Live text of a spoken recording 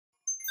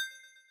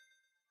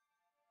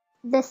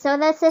The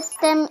solar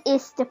system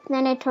is the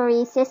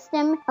planetary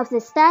system of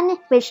the Sun,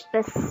 which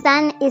the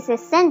Sun is the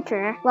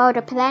center, while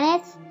the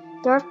planets,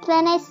 dwarf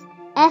planets,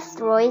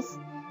 asteroids,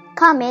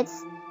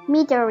 comets,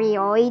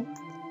 meteoroids,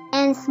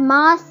 and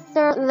small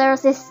solar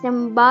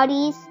system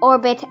bodies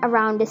orbit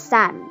around the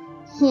Sun.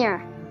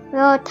 Here, we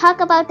will talk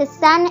about the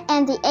Sun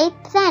and the 8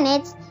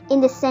 planets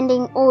in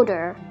descending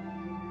order,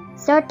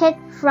 sorted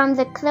from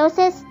the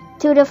closest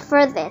to the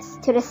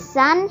furthest to the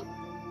Sun,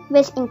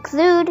 which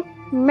include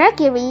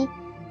Mercury,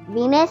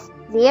 Venus,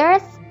 the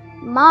Earth,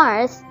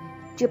 Mars,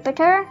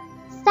 Jupiter,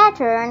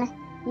 Saturn,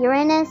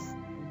 Uranus,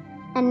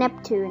 and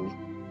Neptune.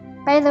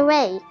 By the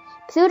way,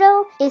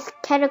 Pluto is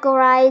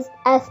categorized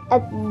as a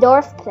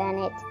dwarf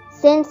planet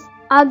since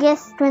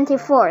August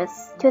 24,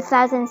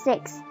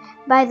 2006,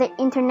 by the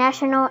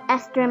International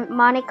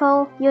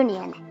Astronomical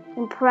Union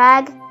in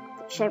Prague,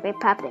 Czech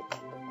Republic.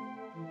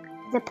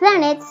 The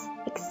planets,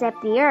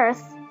 except the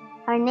Earth,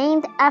 are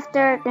named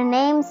after the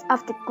names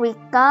of the Greek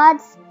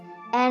gods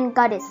and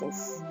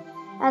goddesses,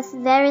 as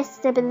there is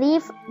the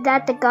belief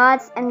that the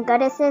gods and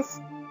goddesses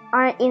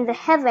are in the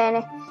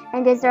heaven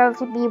and deserve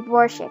to be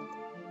worshipped.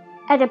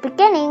 At the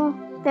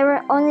beginning, there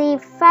were only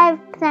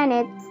 5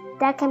 planets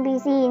that can be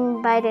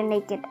seen by the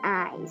naked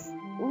eyes,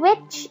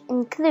 which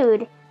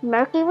include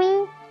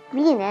Mercury,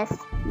 Venus,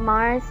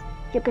 Mars,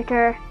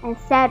 Jupiter, and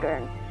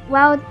Saturn,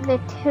 while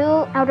the 2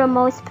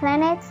 outermost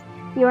planets,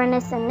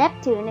 Uranus and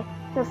Neptune,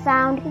 were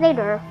found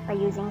later by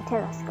using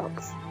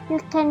telescopes. You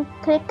can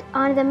click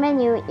on the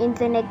menu in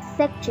the next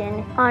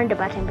section on the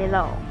button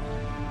below.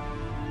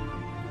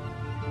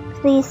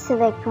 Please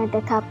select from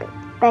the topic,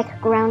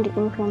 background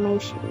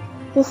information,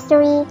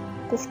 history,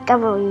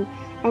 discovery,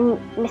 and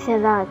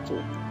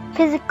methodology,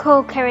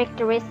 physical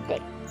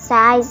characteristics,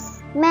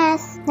 size,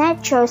 mass,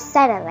 natural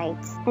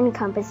satellites, and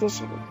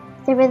composition.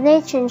 The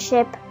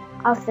relationship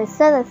of the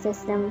solar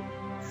system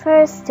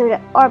refers to the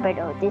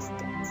orbital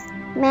distance,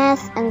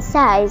 mass and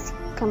size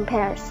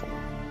comparison.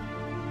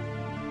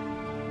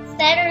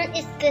 Saturn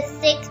is the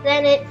 6th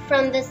planet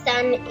from the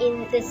Sun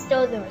in the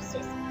solar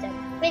system,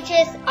 which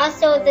is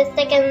also the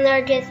 2nd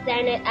largest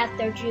planet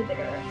after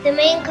Jupiter. The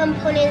main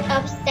component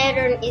of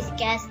Saturn is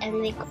gas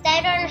and liquid.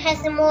 Saturn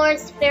has a more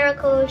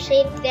spherical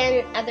shape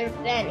than other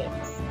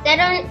planets.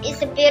 Saturn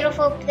is a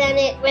beautiful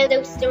planet when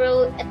looks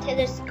through a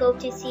telescope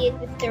to see it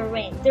with the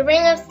ring. The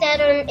ring of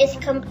Saturn is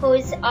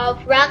composed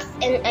of rocks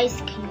and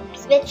ice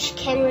cubes, which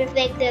can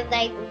reflect the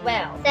light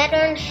well.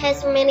 Saturn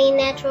has many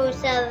natural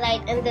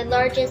satellites, and the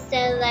largest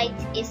satellite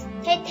is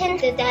Titan,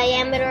 the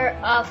diameter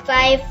of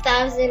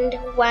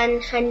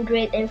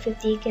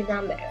 5,150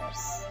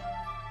 kilometers.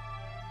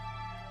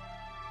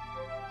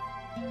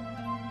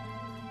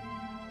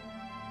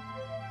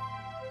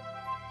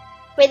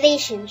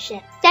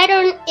 Relationship.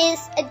 Saturn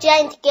is a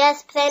giant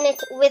gas planet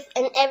with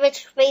an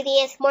average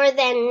radius more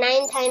than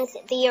 9 times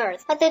the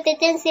Earth. Although the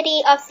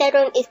density of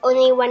Saturn is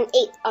only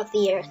 1/8 of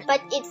the Earth,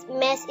 but its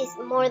mass is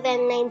more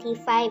than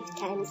 95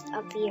 times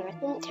of the Earth.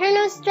 The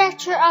internal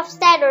structure of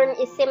Saturn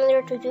is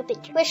similar to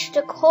Jupiter, which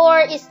the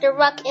core is the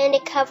rock and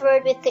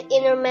covered with the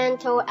inner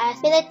mantle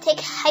as magnetic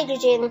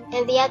hydrogen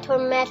and the outer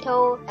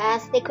mantle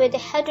as liquid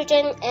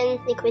hydrogen and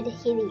liquid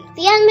helium.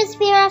 The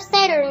atmosphere of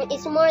Saturn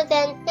is more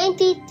than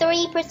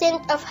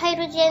 93% of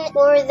hydrogen,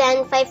 more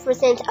than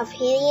 5% of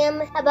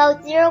helium,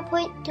 about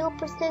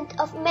 0.2%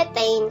 of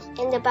methane,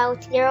 and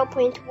about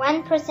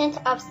 0.1%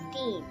 of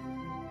steam.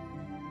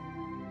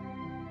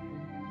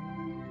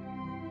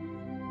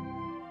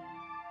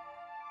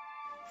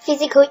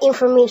 Physical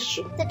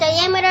information. The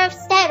diameter of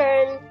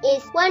Saturn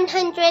is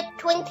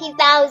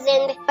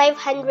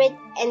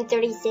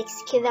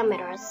 120,536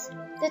 kilometers.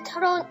 The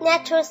total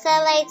natural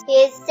satellites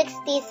is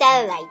 60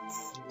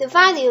 satellites. The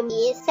volume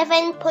is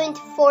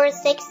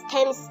 7.46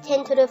 times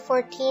 10 to the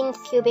 14th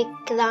cubic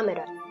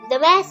kilometer. The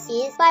mass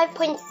is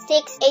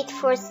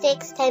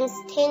 5.6846 times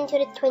 10 to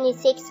the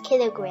 26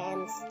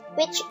 kilograms,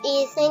 which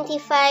is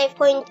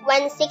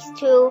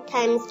 95.162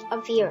 times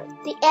of the Earth.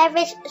 The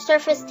average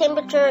surface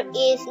temperature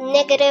is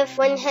negative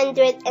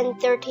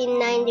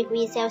 139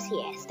 degrees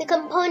Celsius. The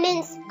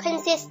components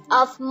consist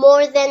of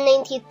more than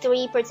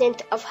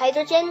 93% of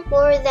hydrogen,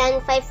 more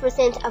than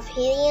 5% of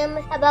helium,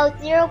 about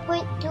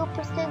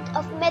 0.2%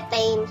 of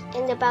methane,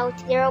 and about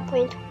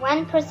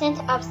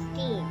 0.1% of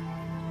steam.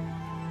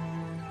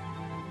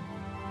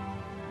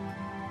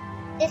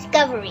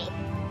 Discovery.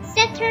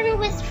 Saturn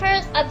was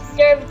first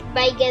observed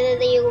by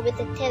Galileo with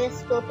a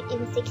telescope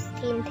in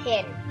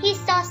 1610. He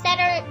saw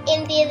Saturn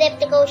in the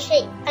elliptical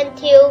shape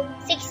until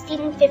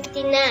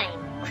 1659.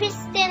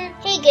 Christian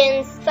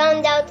Huygens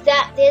found out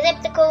that the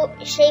elliptical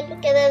shape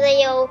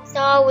Galileo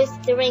saw was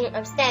the ring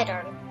of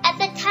Saturn. At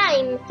the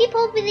time,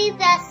 people believed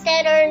that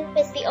Saturn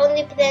was the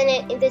only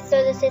planet in the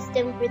solar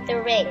system with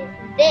a ring.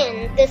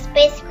 Then, the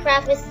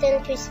spacecraft was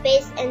sent to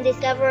space and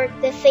discovered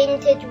the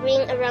fainted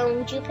ring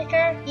around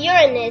Jupiter,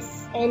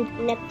 Uranus, and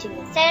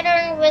Neptune.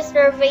 Saturn was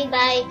surveyed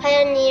by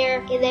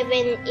Pioneer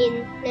 11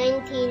 in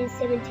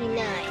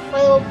 1979,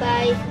 followed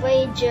by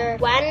Voyager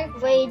 1,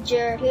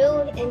 Voyager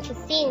 2, and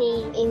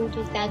Cassini in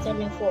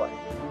 2004.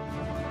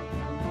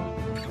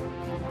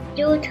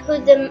 Due to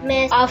the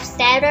mass of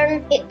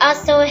Saturn, it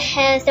also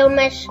has so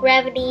much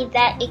gravity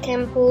that it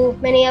can pull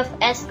many of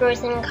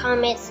asteroids and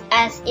comets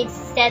as its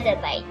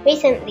satellite.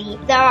 Recently,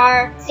 there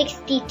are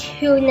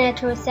 62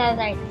 natural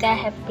satellites that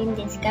have been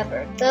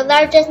discovered. The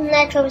largest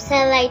natural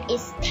satellite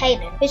is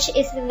Titan, which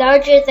is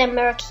larger than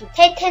Mercury.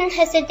 Titan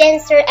has a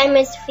denser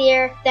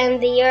atmosphere than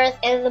the Earth,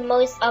 and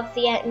most of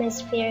the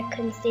atmosphere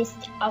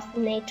consists of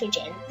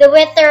nitrogen. The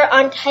weather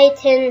on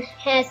Titan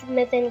has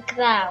methane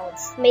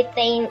clouds,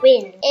 methane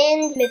wind,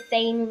 and methane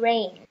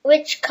rain,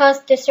 which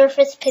cause the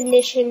surface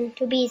condition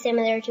to be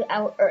similar to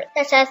our Earth,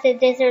 such as the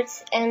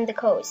deserts and the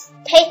coast.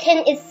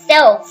 Titan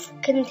itself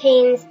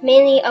contains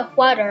mainly of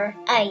water,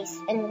 ice,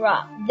 and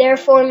rock.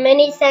 Therefore,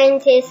 many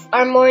scientists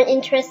are more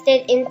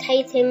interested in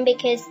Titan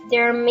because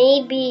there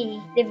may be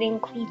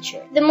living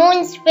creatures. The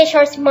moons which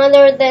are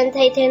smaller than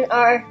Titan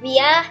are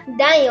Rhea,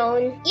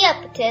 Dione,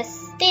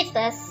 Iapetus,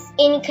 Tethys,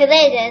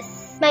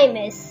 Enceladus,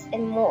 Mimas,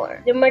 and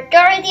more. The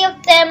majority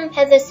of them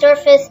have a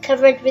surface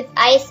covered with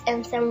ice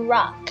and some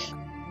rock.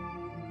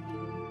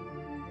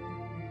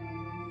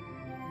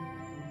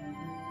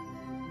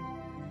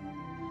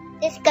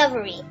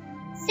 Discovery.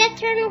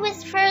 Saturn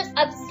was first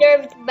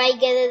observed by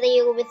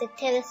Galileo with a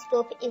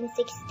telescope in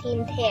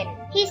 1610.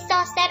 He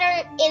saw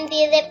Saturn in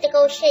the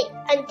elliptical shape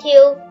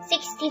until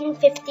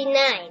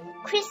 1659.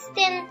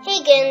 Christian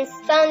Huygens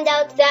found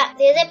out that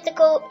the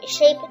elliptical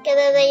shape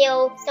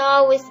Galileo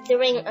saw was the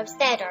ring of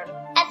Saturn.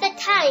 At the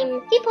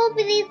time, people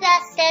believed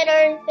that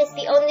Saturn was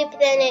the only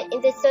planet in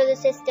the solar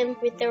system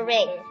with a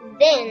ring.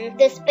 Then,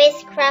 the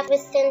spacecraft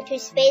was sent to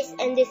space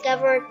and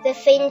discovered the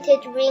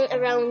fainted ring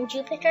around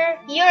Jupiter,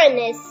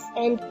 Uranus,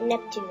 and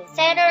Neptune.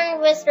 Saturn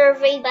was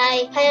surveyed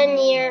by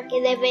Pioneer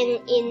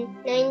 11 in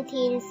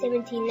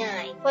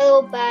 1979,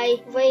 followed by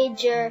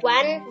Voyager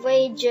 1,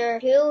 Voyager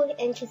 2,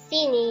 and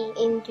Cassini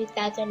in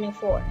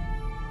 2004.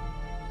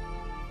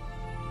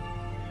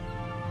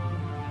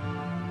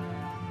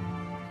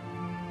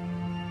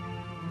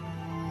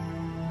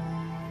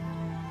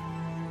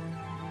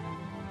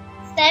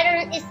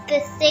 Saturn is the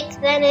sixth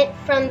planet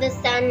from the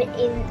Sun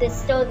in the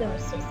solar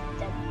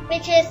system,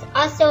 which is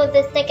also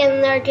the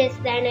second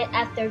largest planet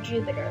after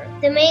Jupiter.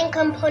 The main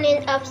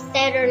component of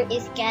Saturn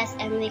is gas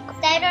and liquid.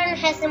 Saturn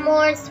has a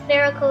more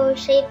spherical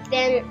shape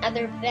than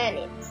other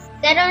planets.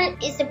 Saturn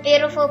is a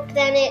beautiful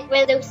planet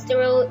when looks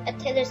through a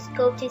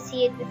telescope to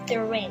see it with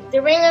the ring.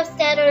 The ring of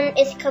Saturn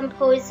is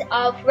composed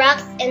of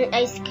rocks and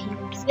ice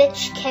cubes,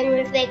 which can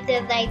reflect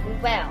the light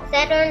well.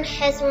 Saturn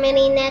has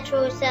many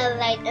natural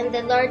satellites, and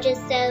the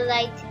largest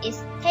satellite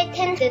is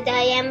Titan, the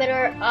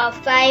diameter of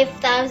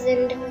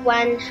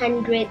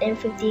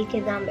 5,150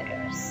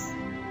 kilometers.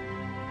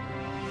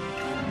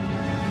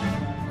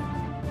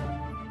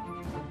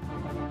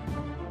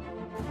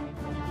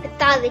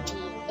 Mythology.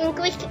 In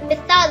Greek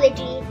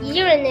mythology,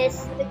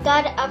 Uranus, the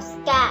god of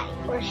sky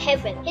or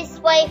heaven, his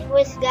wife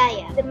was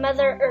Gaia, the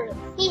mother earth.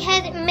 He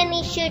had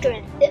many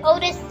children. The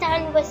oldest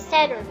son was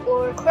Saturn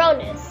or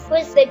Cronus, who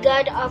is the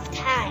god of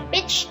time,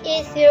 which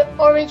is the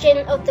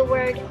origin of the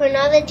word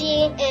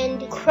chronology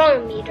and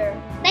chronometer.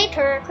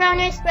 Later,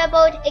 Cronus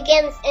rebelled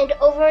against and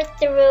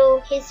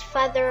overthrew his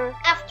father.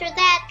 After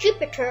that,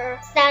 Jupiter,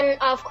 son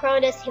of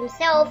Cronus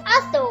himself,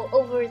 also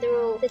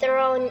overthrew the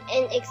throne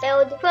and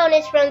expelled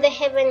Cronus from the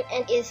heaven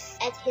and is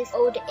at his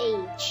old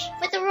age.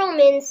 For the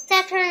Romans,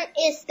 Saturn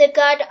is the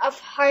god of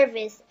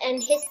harvest,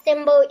 and his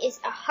symbol is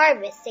a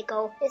harvest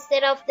sickle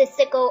instead of the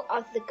sickle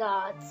of the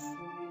gods.